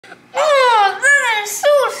Oh, that is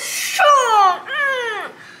so strong.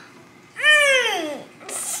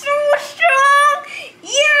 So strong.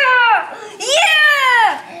 Yeah.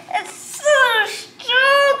 It's so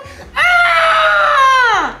strong.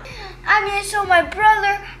 I'm gonna show my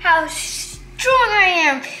brother how strong I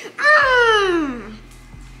am.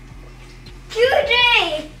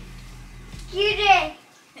 QJ,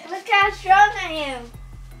 look how strong I am.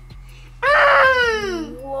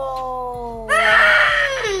 Whoa.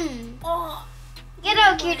 Oh. Get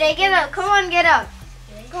up, QJ, get up. Come on, get up.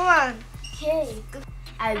 Come on. Okay.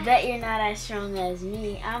 I bet you're not as strong as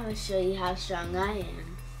me. I'm gonna show you how strong I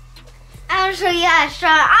am. I'm gonna show you how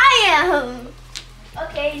strong I am.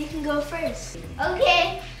 Okay, you can go first.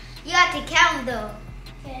 Okay, you have to count though.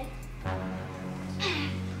 Okay.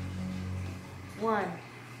 1,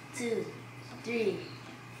 2, 3,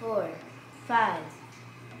 4, 5,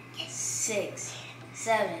 6,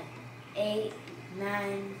 7, 8,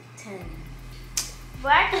 9, 10.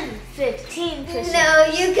 Well, I can do 15 push-ups. No,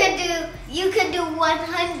 you could do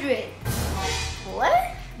 100.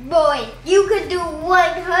 What? Boy, you could do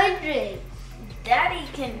 100. Daddy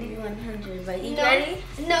can do 100, but you No. ready?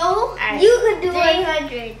 No, right. you could do 3,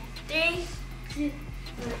 100. 3, 2,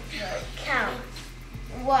 count.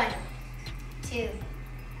 1, 2,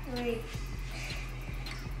 3,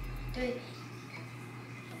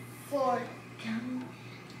 4,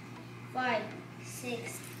 5,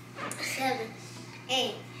 6, 7,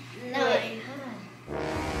 8, 9,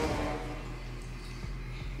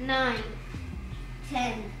 9,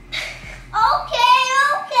 10. Okay.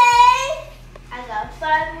 I got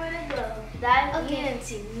 5 more to go. That Okay. you didn't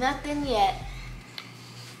see nothing yet.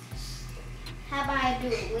 How about I do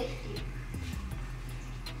it with you?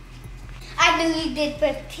 I knew you did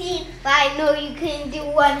 15, but I know you couldn't do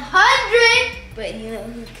 100. But you know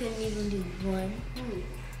who couldn't even do 1? Who?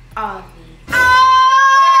 Ahvi. Oh!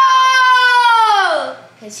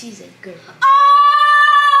 Because she's a girl.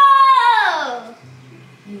 Oh!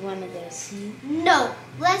 You want to go see? No,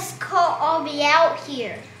 let's call Ahvi out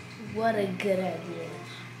here. What a good idea.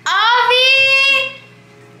 Ahvi!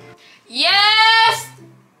 Yes!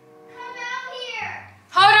 Come out here.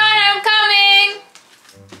 Hold on, I'm coming!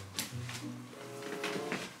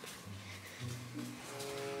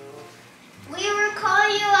 We were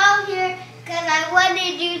calling you out here because I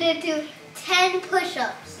wanted you to do 10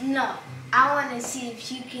 push-ups. No, I want to see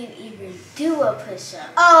if you can even do a push-up.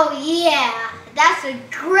 Oh yeah, that's a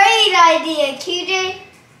great idea, QJ.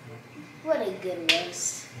 What a good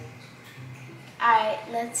roast. Alright,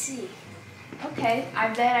 let's see. Okay, I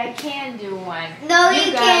bet I can do one. No,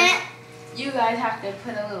 you can't. You guys have to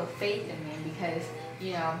put a little faith in me because,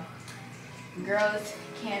 you know, girls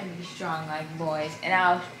can be strong like boys, and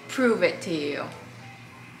I'll prove it to you.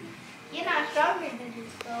 You're not stronger than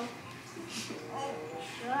this, though.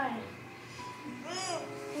 Try.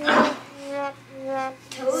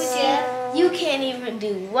 Told ya. You can't even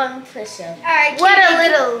do 1 push-up. All right, What QJ. a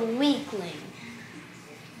little weakling.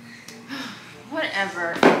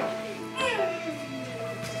 Whatever.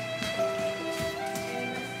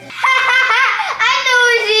 I knew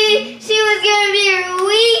she was gonna be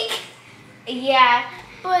weak. Yeah,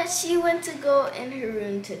 but she went to go in her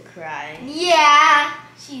room to cry. Yeah.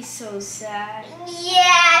 She's so sad.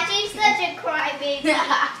 Yeah, she's such a crybaby.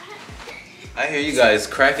 I hear you guys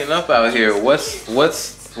cracking up out here. What's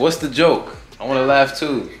the joke? I want to laugh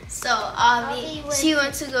too. So Ahvi, she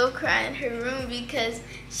went to go cry in her room because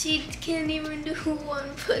she can't even do 1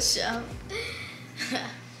 push-up.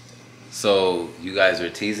 So you guys are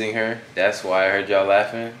teasing her? That's why I heard y'all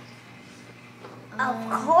laughing? Of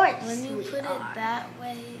course. When you we put are. it that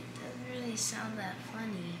way, it doesn't really sound that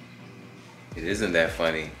funny. It isn't that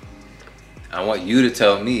funny. I want you to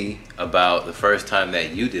tell me about the first time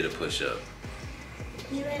that you did a push-up.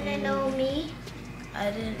 You wanna know me?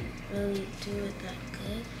 I didn't really do it that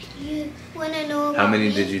good. You wanna know about How many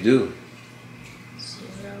me? did you do?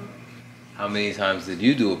 0. How many times did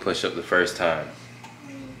you do a push-up the first time?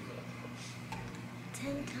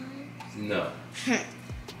 10 times. No.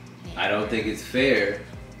 I don't think it's fair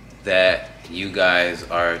that you guys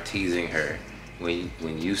are teasing her. When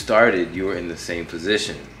you started, you were in the same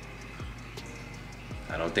position.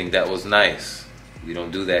 I don't think that was nice. We don't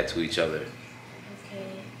do that to each other.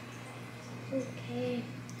 Okay.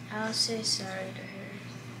 I'll say sorry to her.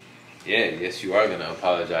 Yes, you are gonna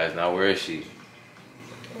apologize. Now, where is she?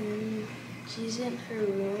 She's in her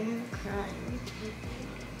room crying.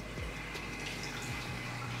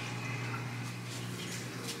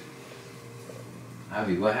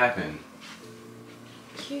 Ahvi, what happened?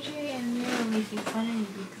 QJ and me were making fun of me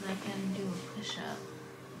because I couldn't do a push-up.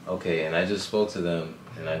 Okay, and I just spoke to them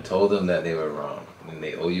and I told them that they were wrong and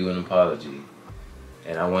they owe you an apology.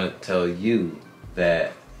 And I want to tell you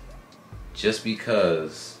that just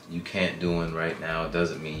because you can't do one right now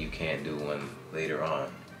doesn't mean you can't do one later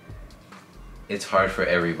on. It's hard for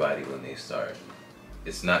everybody when they start.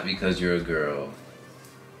 It's not because you're a girl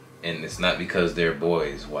and it's not because they're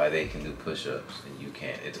boys why they can do push-ups and you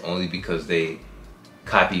can't. It's only because they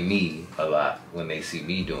copy me a lot when they see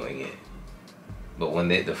me doing it. But when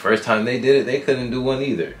the first time they did it, they couldn't do one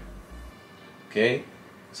either. Okay?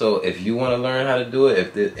 So if you want to learn how to do it,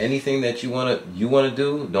 if there's anything that you want to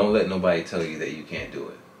do, don't let nobody tell you that you can't do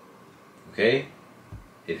it. Okay?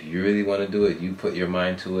 If you really want to do it, you put your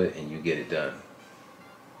mind to it and you get it done.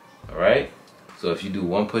 Alright? So if you do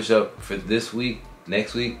 1 push-up for this week,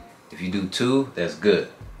 next week, if you do 2, that's good.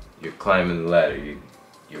 You're climbing the ladder.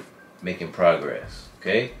 You're making progress.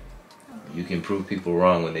 Okay? You can prove people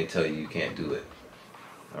wrong when they tell you you can't do it.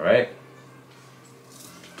 Alright?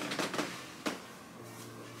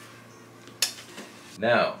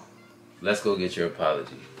 Now, let's go get your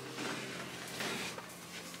apology.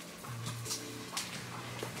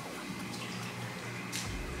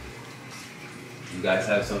 You guys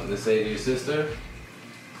have something to say to your sister?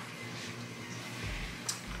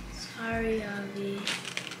 Sorry, Ahvi.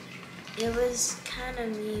 It was kind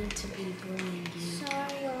of mean to be bullying you.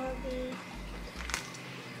 Sorry, Ahvi.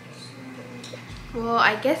 Well,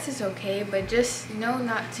 I guess it's okay, but just know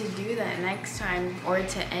not to do that next time or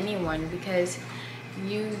to anyone because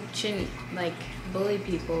you shouldn't like bully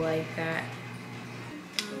people like that.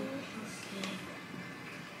 Okay.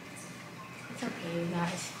 It's okay, you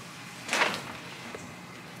guys.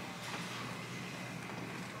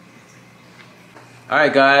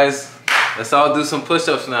 Alright guys, let's all do some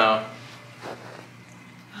push-ups now.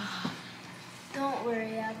 Don't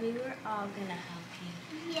worry, Ahvi. We're all gonna help you.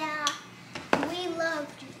 Yeah, we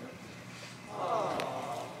loved you.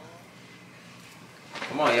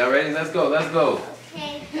 Come on, y'all ready? Let's go, let's go.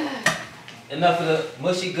 Okay. Enough of the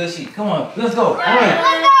mushy gushy. Come on, let's go. 1,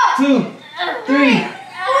 Let's go. 2, 3, 4,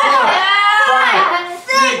 5,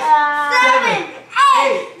 6, 7,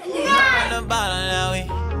 8, 9.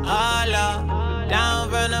 Down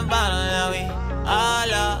from the bottom, now we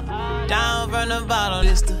all up. Down from the bottom,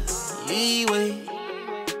 it's the leeway.